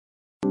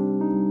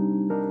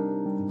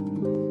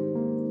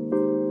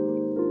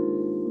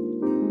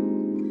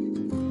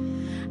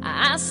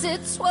I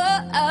sit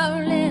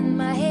swirling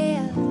my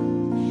head,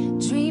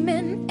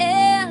 dreaming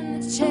in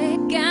the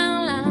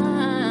checkout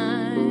line.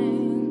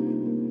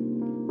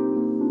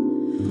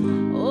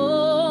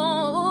 Oh,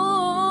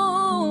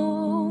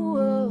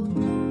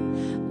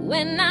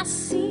 when I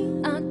see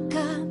a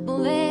couple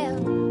there,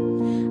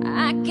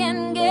 I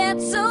can get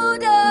so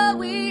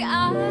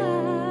doughy-eyed.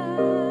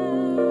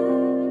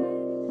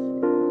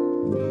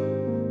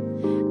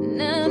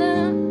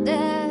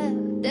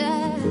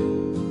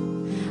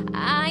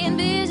 I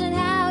envision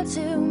how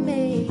to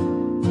make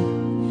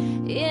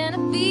in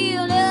a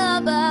field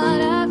of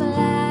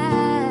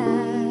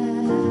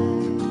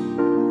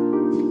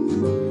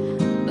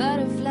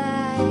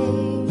butterfly.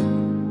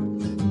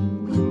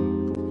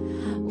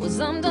 Well,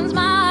 sometimes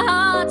my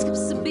heart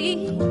skips a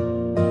beat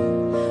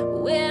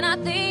when I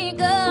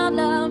think of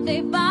love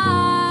divine.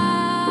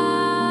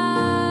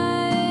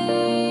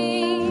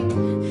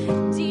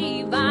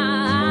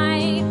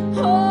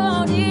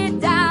 Hold it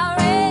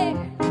direct.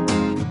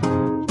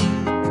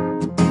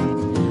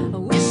 I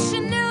wish I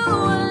knew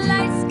a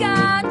light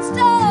sky in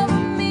store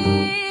for me.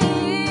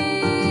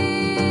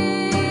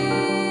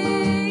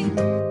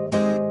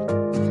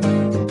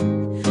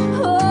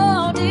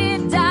 Hold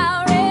it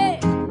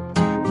direct.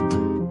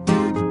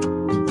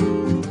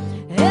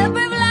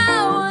 Every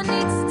flower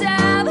needs to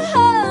have a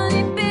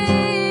honeybee.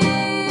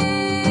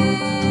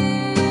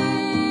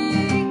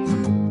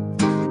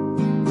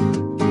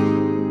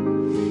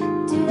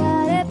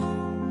 Do-da-dip,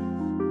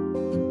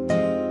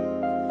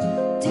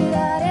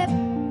 do-da-dip,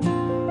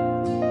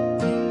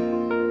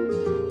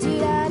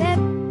 do-da-dip,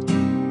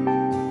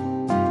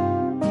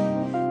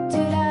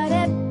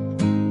 do-da-dip.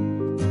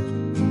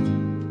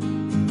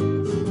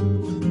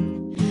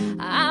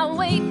 I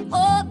wait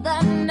for the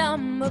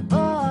number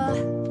boy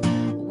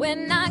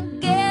when I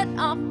get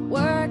off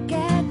work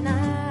at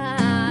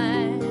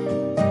night.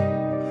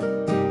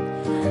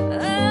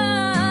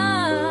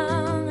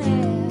 Oh,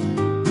 yeah.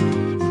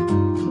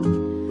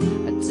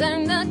 I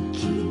turn the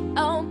key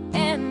on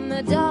in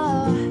the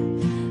door,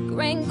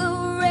 crank the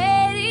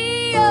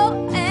radio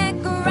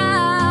and cry.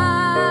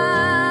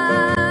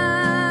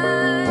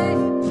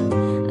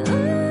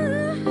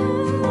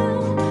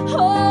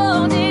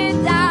 Hold it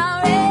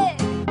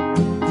direct.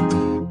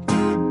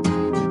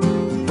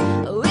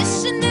 I wish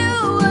I knew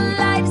a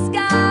light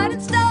sky in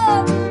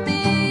store for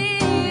me.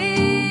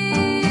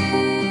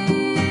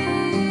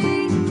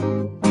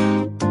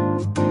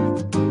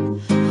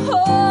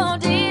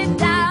 Hold it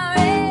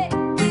direct.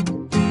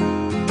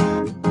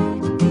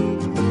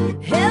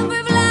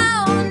 Every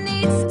flower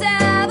needs to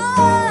have a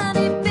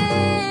honeybee.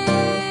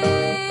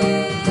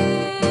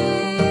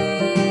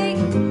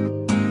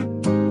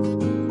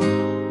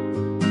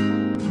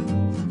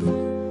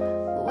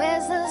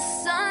 Where's the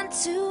sun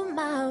to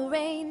my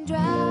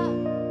raindrop?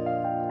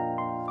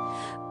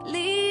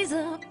 Please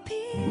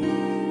appear.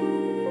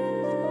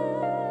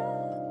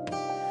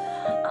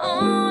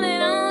 On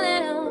and on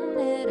and on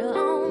and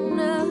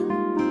on.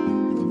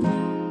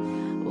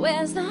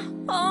 Where's the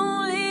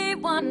only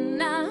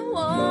one I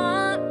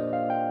want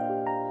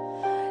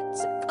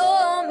to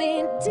call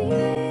me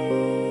dear?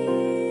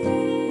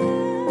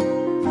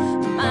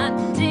 My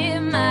dear,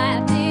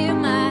 my dear,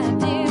 my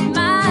dear,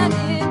 my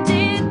dear,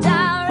 dear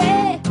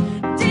diary,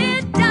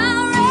 dear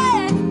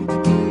diary.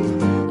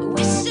 I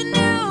wish I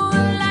knew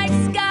a light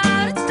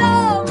sky in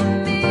store for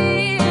me.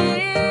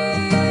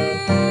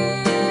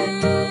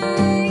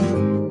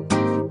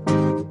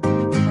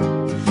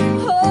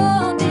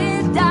 Hold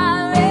it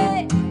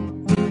direct.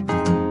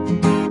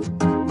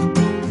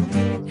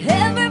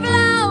 Every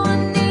flower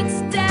needs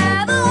to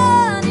have a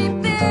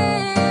honeybee.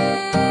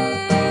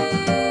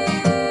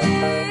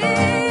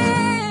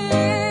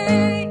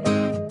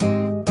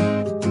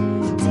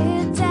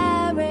 Dear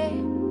diary,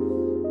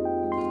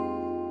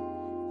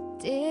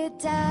 dear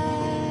diary.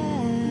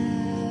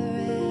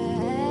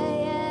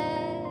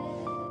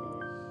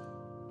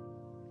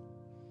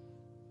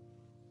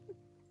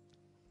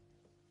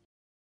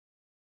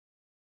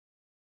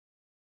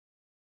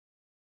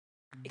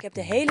 Ik heb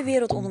de hele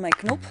wereld onder mijn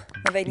knop,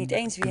 maar weet niet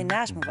eens wie er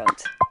naast me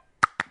woont.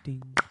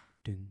 Ding,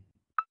 ding.